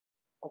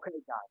Okay,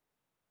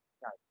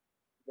 guys,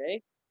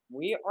 today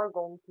we are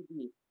going to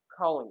be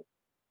calling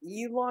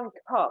Elon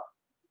Cup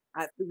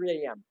at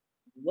 3 a.m.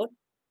 Look,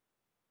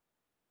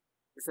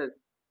 it says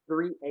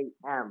 3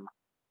 a.m.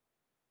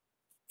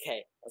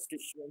 Okay, let's get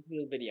straight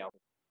into the video.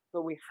 So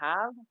we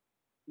have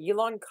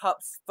Elon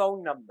Cup's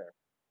phone number,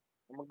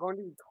 and we're going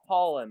to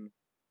call him.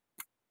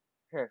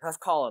 Here, let's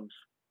call him.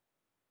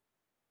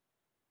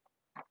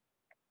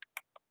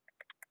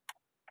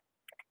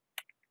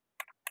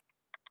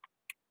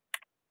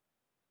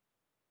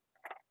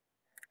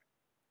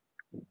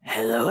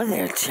 Hello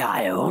there,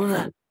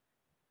 child.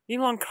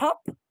 Elon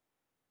Cup?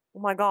 Oh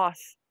my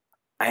gosh.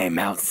 I'm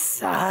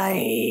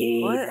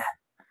outside. What?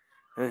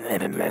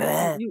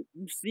 You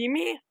see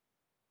me?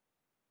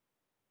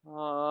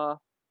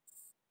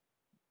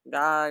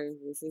 Guys,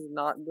 this is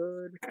not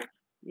good.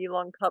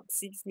 Elon Cup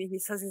sees me. He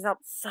says he's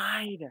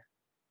outside.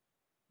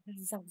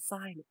 He's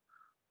outside.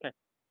 Okay.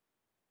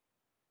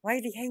 Why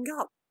did he hang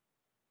up?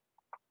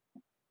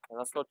 Okay,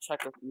 let's go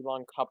check if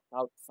Elon Cup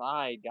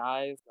outside,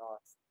 guys.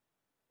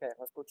 Okay,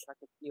 let's go check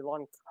if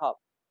Elon Cup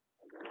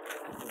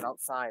is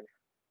outside.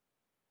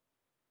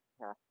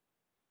 Yeah.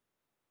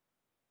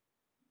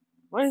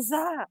 What is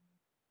that?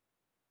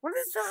 What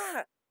is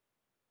that?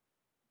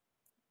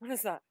 What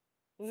is that?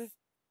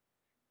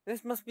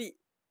 This must be.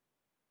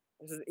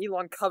 This is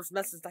Elon Cup's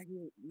message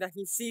that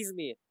he sees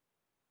me.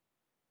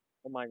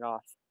 Oh my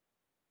gosh.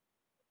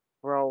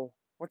 Bro,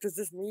 what does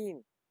this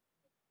mean?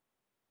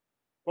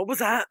 What was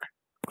that?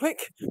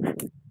 Quick!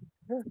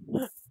 What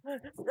was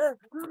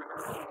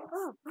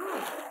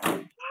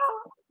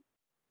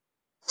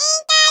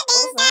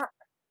that?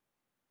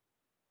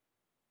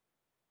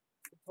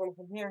 It's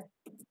from here.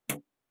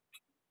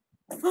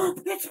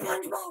 It's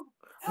Spongebob!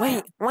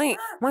 Wait.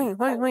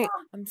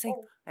 I'm safe.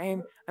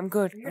 I'm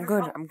good.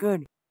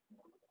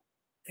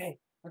 Okay,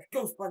 let's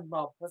go,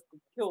 Spongebob. Let's go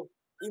kill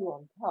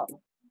Elon Cup.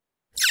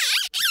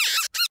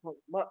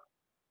 What?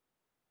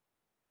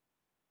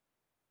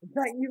 Is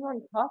that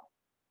Elon Cup?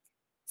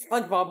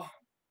 Spongebob,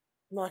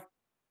 come on.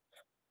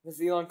 This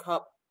is Elon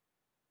Cup.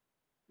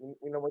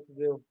 We know what to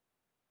do.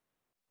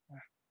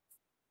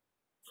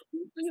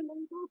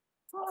 Elon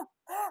Cup!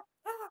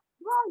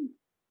 Run!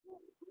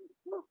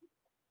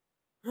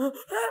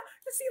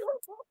 It's Elon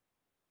Cup!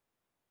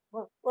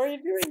 What are you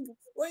doing?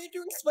 What are you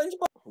doing,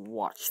 SpongeBob?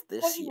 Watch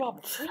this, SpongeBob, young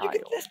where'd child. you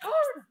get this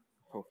card?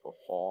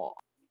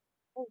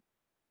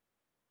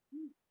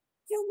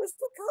 Kill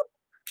Mr. Cup!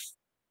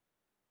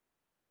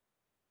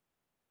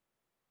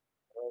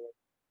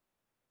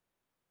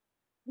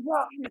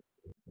 Run!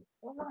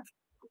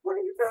 What are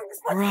you doing,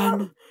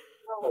 SpongeBob?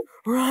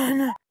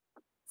 Run!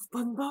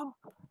 SpongeBob?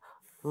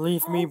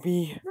 Leave me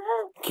be.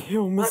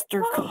 Kill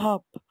Mr.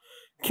 Cup.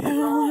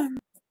 Kill him.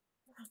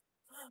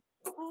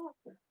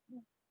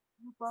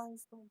 Bye,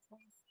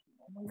 SpongeBob.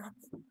 Oh my God.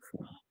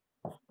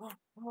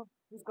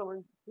 He's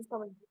coming.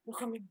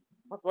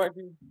 What do I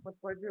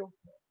do?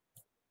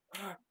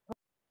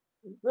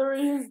 There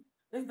he is!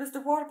 It's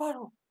Mr. Water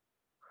Bottle!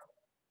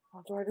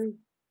 What do I do?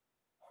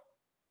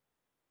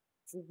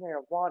 He's made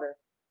of water.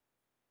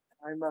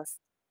 I must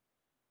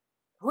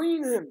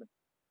clean him!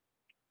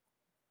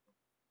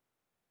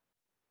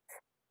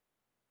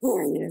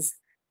 Here he is!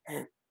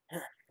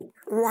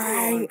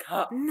 Wait!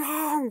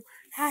 No!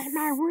 That's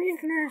my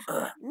weakness!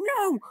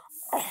 No!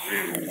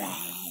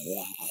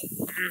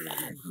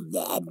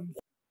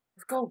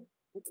 Let's go!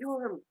 We'll kill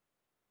him!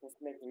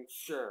 Just making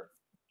sure.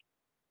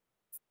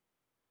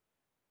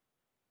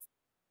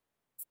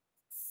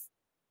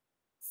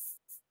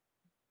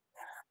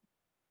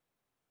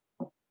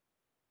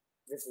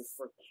 This is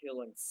for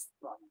killing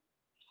Spongebob.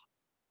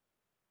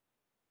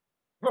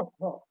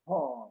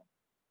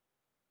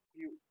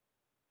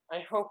 I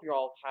hope you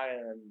all had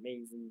an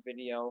amazing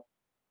video.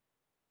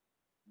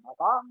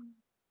 Bye-bye.